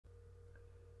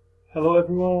Hello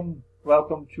everyone,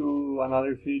 welcome to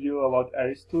another video about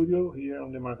Rstudio here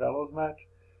on the Marvelous Mac.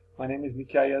 My name is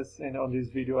Mikias, and on this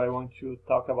video I want to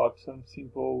talk about some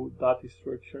simple data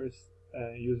structures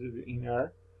used in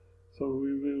R. So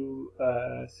we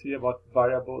will see about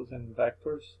variables and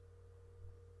vectors,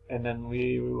 and then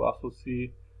we will also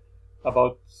see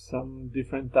about some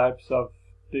different types of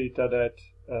data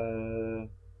that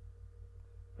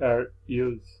are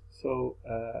used. So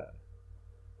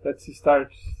let's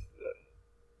start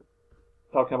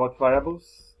talking about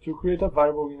variables. To create a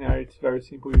variable in R, it's very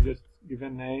simple. You just give a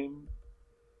name,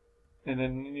 and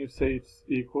then you say it's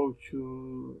equal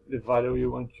to the value you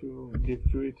want to give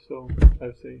to it. So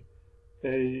I'll say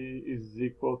a is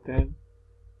equal 10,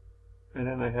 and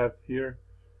then I have here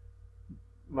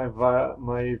my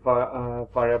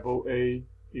variable a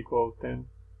equal 10.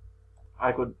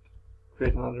 I could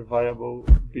create another variable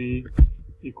b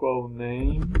equal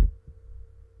name,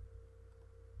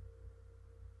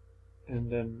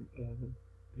 and then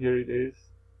here it is.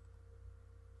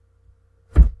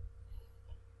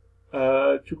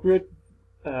 To create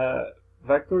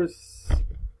vectors,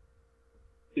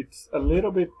 it's a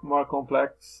little bit more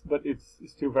complex, but it's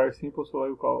still very simple. So I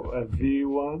will call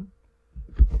v1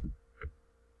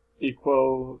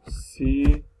 equal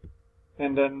c,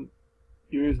 and then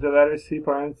you use the letter c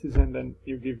parentheses, and then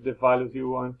you give the values you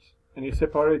want, and you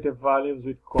separate the values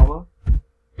with comma.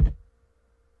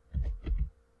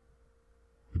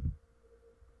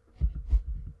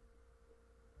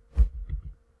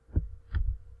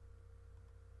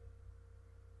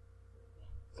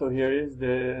 So here is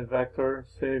the vector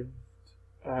saved.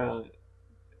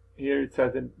 Here it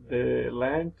says the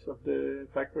length of the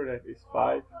vector, that is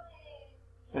 5,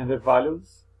 and the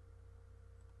values.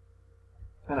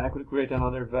 And I could create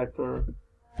another vector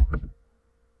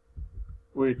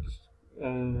with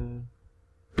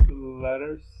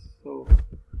letters. So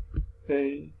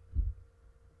a,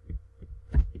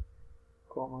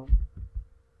 comma,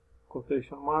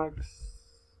 quotation marks,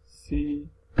 c,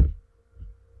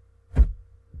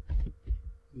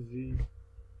 z,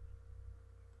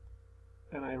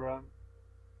 and I run.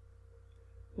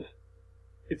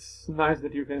 It's nice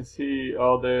that you can see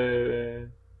all the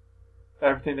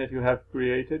everything that you have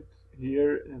created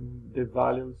here and the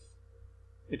values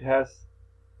it has.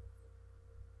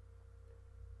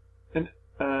 And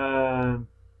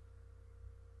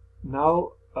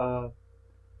now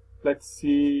let's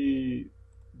see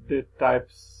the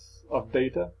types of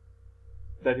data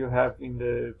that you have in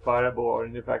the variable or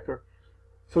in the vector.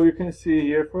 So you can see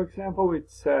here, for example, it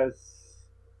says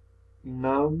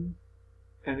num,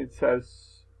 and it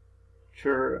says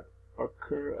chur or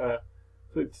cur,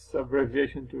 so it's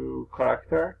abbreviation to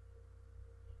character.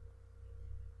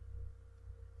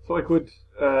 So I could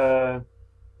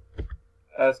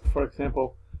ask, for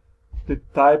example, the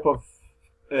type of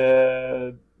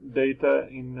data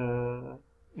in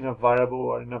a variable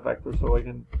or in a vector. So I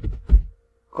can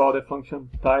call the function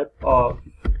type of.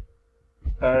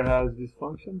 R has this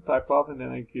function type of, and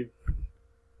then I give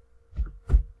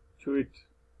to it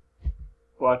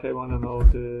what I want to know,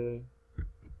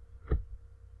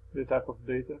 the type of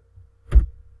data.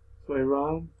 So I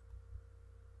run,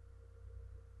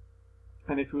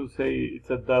 and it will say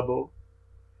it's a double.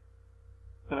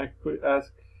 And I could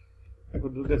ask, I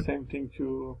could do the same thing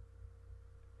to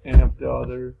any of the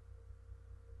other.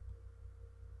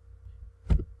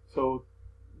 So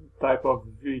type of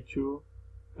v2,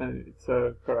 and it's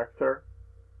a character.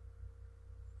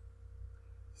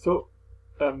 So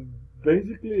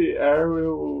basically R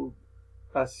will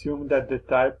assume that the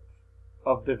type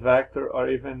of the vector or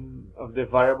even of the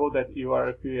variable that you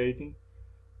are creating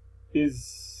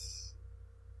is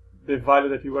the value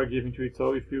that you are giving to it.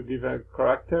 So if you give a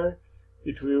character,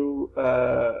 it will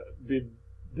be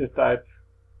the type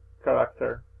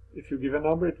character. If you give a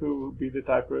number, it will be the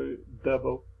type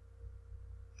double,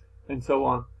 and so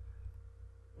on.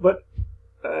 But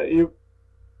you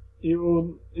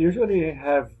usually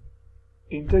have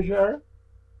integer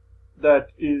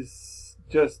that is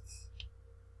just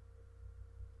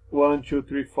 1, 2,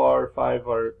 3, 4, 5,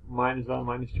 or -1,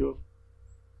 -2.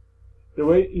 The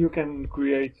way you can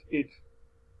create it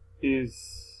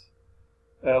is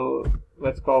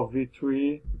let's call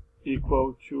v3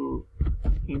 equal to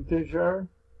integer.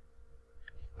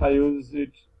 I use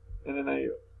it, and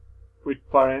then with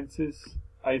parentheses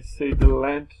I say the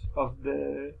length of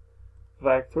the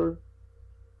vector,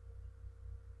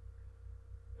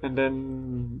 and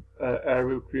then I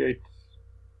will create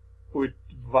with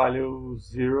value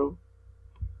 0.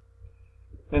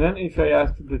 And then if I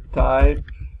ask the type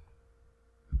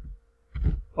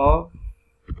of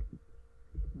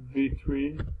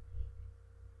v3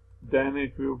 then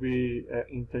it will be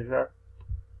integer.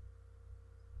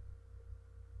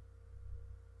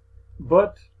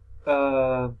 But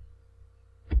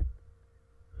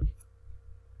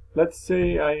let's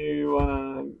say I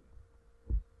wanna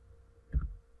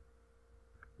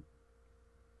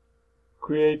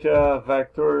create a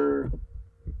vector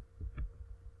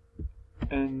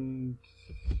and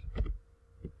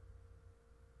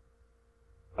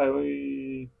I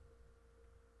will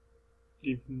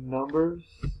give numbers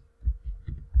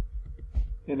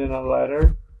and then a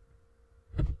letter.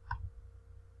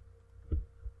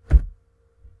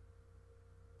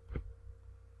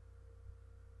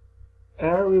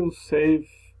 R will save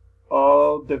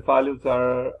all the values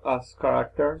are as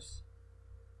characters.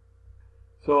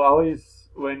 So always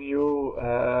when you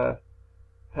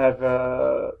have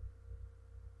a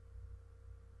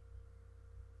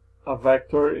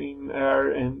vector in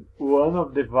R and one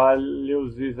of the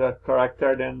values is a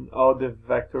character, then all the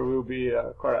vector will be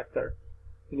a character.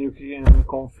 And you can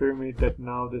confirm it that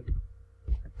now the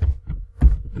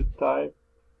type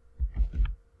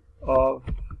of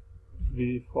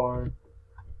v4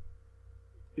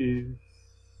 is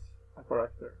a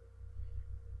character.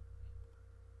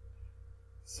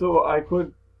 So I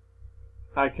can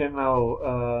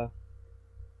now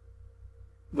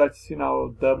let's see now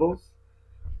doubles.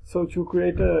 So to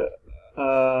create a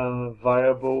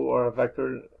variable or a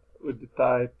vector with the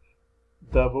type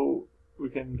double, we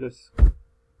can just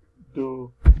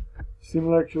do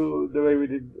similar to the way we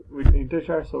did with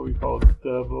integer. So we call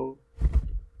double,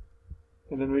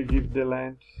 and then we give the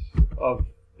length of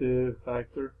the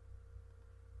vector,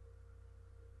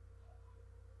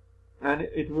 and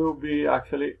it will be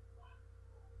actually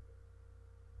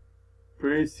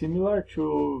pretty similar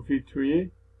to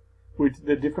v3, with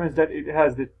the difference that it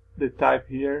has the type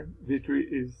here. v3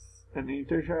 is an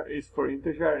integer, is for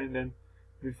integer, and then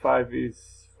v5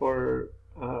 is for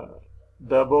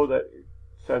double, that it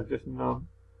says just num,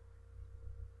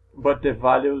 but the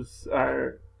values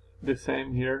are the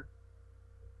same here.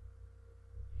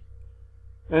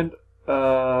 And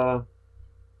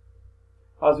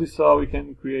as we saw, we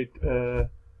can create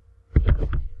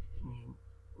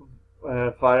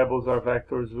variables or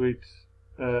vectors with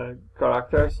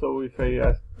characters. So if I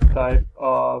ask type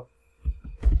of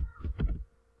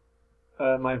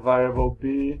my variable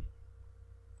b,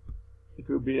 it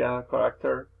will be a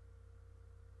character.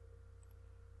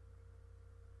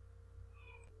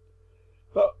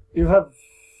 Well, you have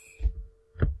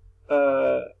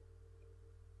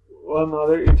one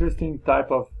other interesting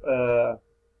type of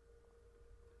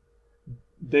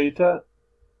data,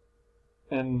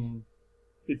 and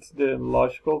it's the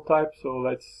logical type. So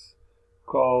let's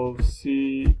call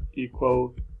C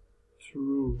equal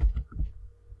true.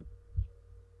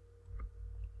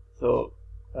 So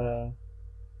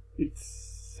it's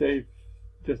saved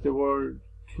just the word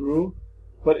true,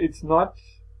 but it's not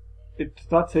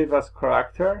saved as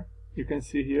character. You can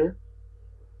see here.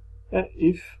 And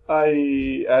if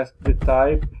I ask the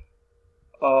type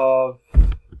of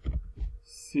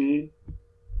C,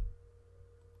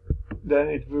 then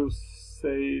it will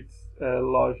say it's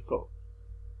logical.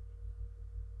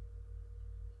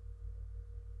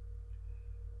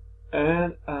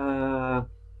 And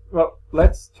well,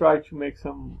 let's try to make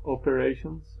some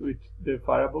operations with the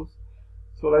variables.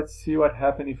 So let's see what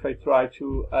happens if I try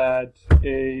to add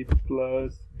A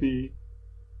plus B.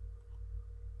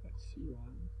 Let's see.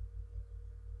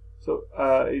 So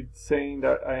it's saying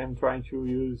that I am trying to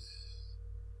use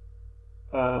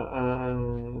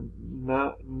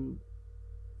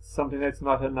something that's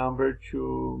not a number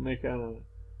to make a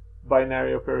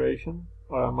binary operation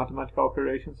or a mathematical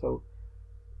operation. So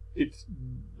it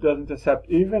doesn't accept,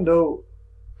 even though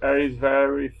R is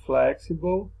very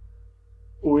flexible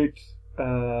with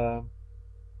the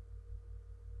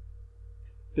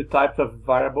types of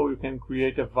variable. You can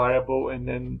create a variable and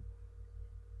then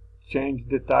change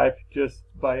the type just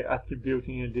by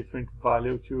attributing a different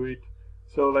value to it.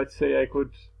 So let's say I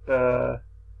could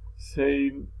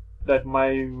say that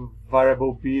my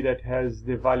variable b that has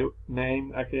the value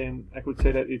name, I could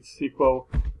say that it's equal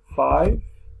 5.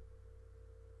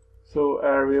 So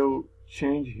I will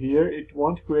change here. It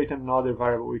won't create another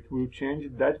variable. It will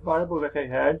change that variable that I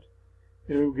had.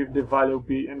 It will give the value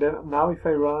b, and then now if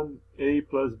I run a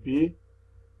plus b,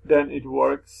 then it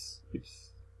works.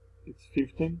 It's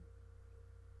 15.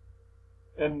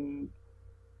 And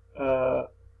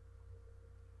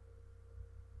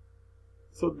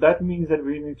so that means that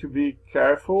we need to be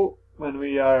careful when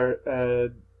we are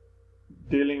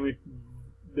dealing with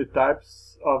the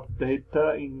types of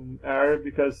data in R,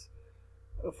 because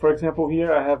for example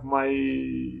here I have my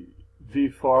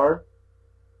v4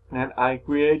 and I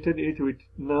created it with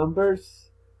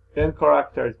numbers and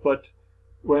characters, but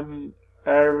when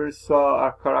I saw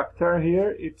a character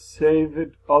here, it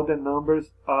saved all the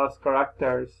numbers as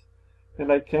characters,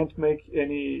 and I can't make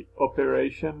any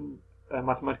operation, a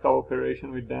mathematical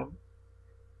operation with them.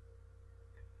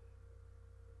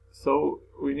 So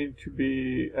we need to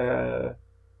be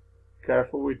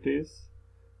careful with this.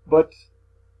 But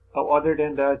other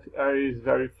than that, R is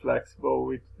very flexible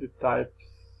with the types,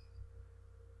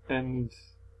 and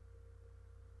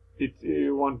it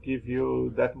won't give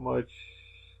you that much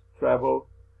trouble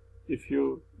if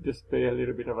you just pay a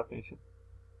little bit of attention.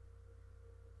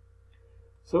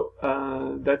 So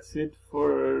that's it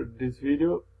for this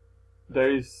video.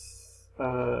 There is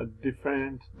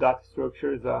different data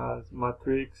structures as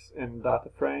matrix and data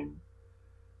frame,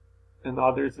 and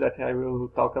others that I will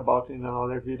talk about in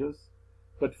other videos.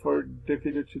 But for the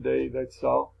video today, that's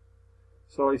all.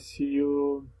 So I see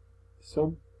you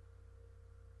soon.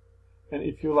 And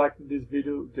if you liked this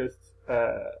video, just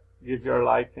give your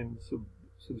like and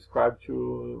subscribe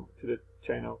to the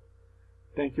channel.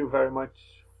 Thank you very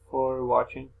much for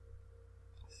watching.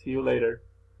 See you later.